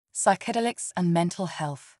Psychedelics and mental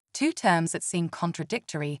health, two terms that seem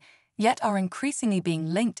contradictory, yet are increasingly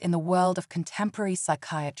being linked in the world of contemporary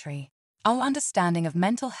psychiatry. Our understanding of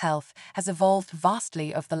mental health has evolved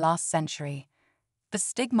vastly over the last century. The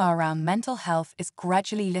stigma around mental health is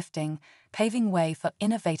gradually lifting, paving way for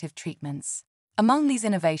innovative treatments. Among these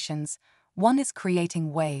innovations, one is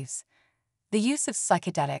creating waves. The use of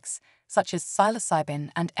psychedelics, such as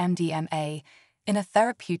psilocybin and MDMA, in a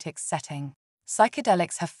therapeutic setting.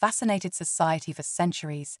 Psychedelics have fascinated society for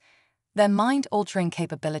centuries. Their mind-altering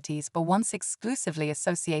capabilities were once exclusively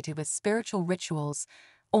associated with spiritual rituals,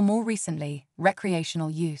 or more recently, recreational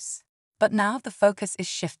use. But now the focus is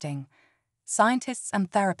shifting. Scientists and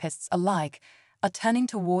therapists alike are turning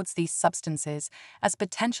towards these substances as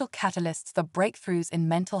potential catalysts for breakthroughs in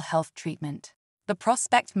mental health treatment. The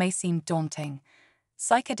prospect may seem daunting.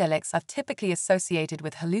 Psychedelics are typically associated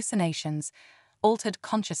with hallucinations, altered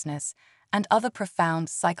consciousness, and other profound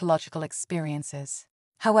psychological experiences.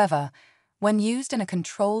 However, when used in a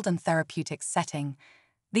controlled and therapeutic setting,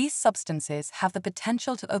 these substances have the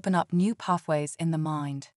potential to open up new pathways in the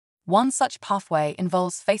mind. One such pathway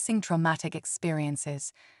involves facing traumatic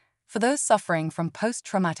experiences. For those suffering from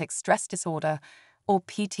post-traumatic stress disorder, or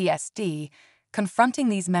PTSD, confronting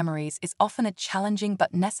these memories is often a challenging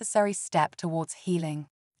but necessary step towards healing.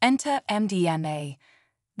 Enter MDMA.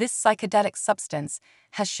 This psychedelic substance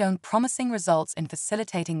has shown promising results in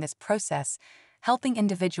facilitating this process, helping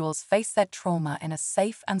individuals face their trauma in a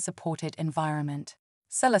safe and supported environment.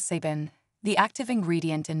 Psilocybin, the active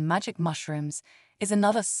ingredient in magic mushrooms, is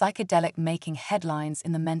another psychedelic making headlines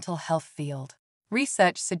in the mental health field.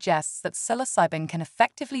 Research suggests that psilocybin can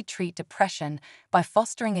effectively treat depression by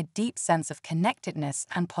fostering a deep sense of connectedness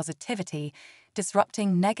and positivity,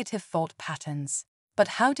 disrupting negative thought patterns. But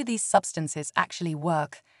how do these substances actually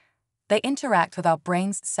work? They interact with our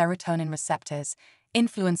brain's serotonin receptors,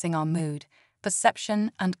 influencing our mood,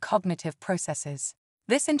 perception, and cognitive processes.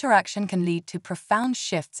 This interaction can lead to profound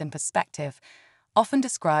shifts in perspective, often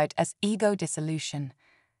described as ego dissolution.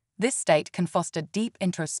 This state can foster deep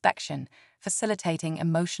introspection, facilitating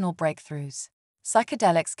emotional breakthroughs.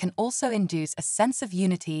 Psychedelics can also induce a sense of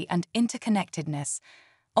unity and interconnectedness,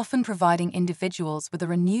 often providing individuals with a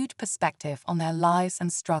renewed perspective on their lives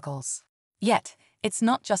and struggles. Yet, it's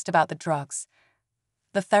not just about the drugs.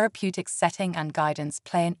 The therapeutic setting and guidance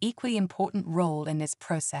play an equally important role in this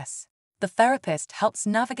process. The therapist helps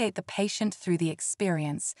navigate the patient through the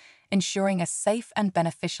experience, ensuring a safe and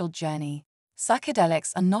beneficial journey.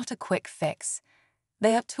 Psychedelics are not a quick fix.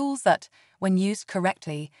 They are tools that, when used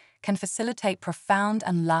correctly, can facilitate profound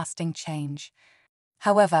and lasting change.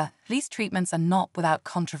 However, these treatments are not without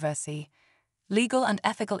controversy. Legal and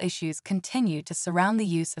ethical issues continue to surround the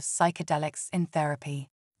use of psychedelics in therapy.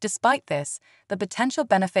 Despite this, the potential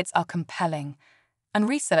benefits are compelling, and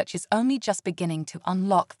research is only just beginning to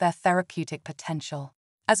unlock their therapeutic potential.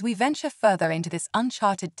 As we venture further into this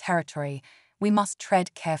uncharted territory, we must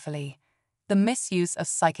tread carefully. The misuse of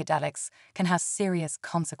psychedelics can have serious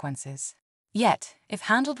consequences. Yet, if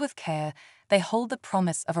handled with care, they hold the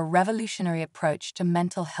promise of a revolutionary approach to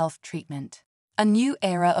mental health treatment. A new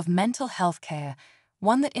era of mental health care,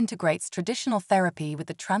 one that integrates traditional therapy with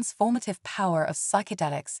the transformative power of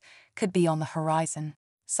psychedelics, could be on the horizon.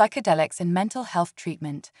 Psychedelics in mental health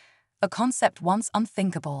treatment, a concept once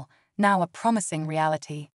unthinkable, now a promising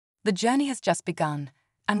reality. The journey has just begun,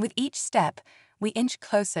 and with each step, we inch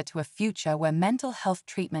closer to a future where mental health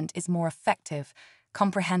treatment is more effective,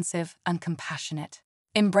 comprehensive, and compassionate.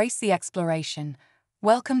 Embrace the exploration.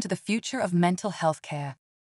 Welcome to the future of mental health care,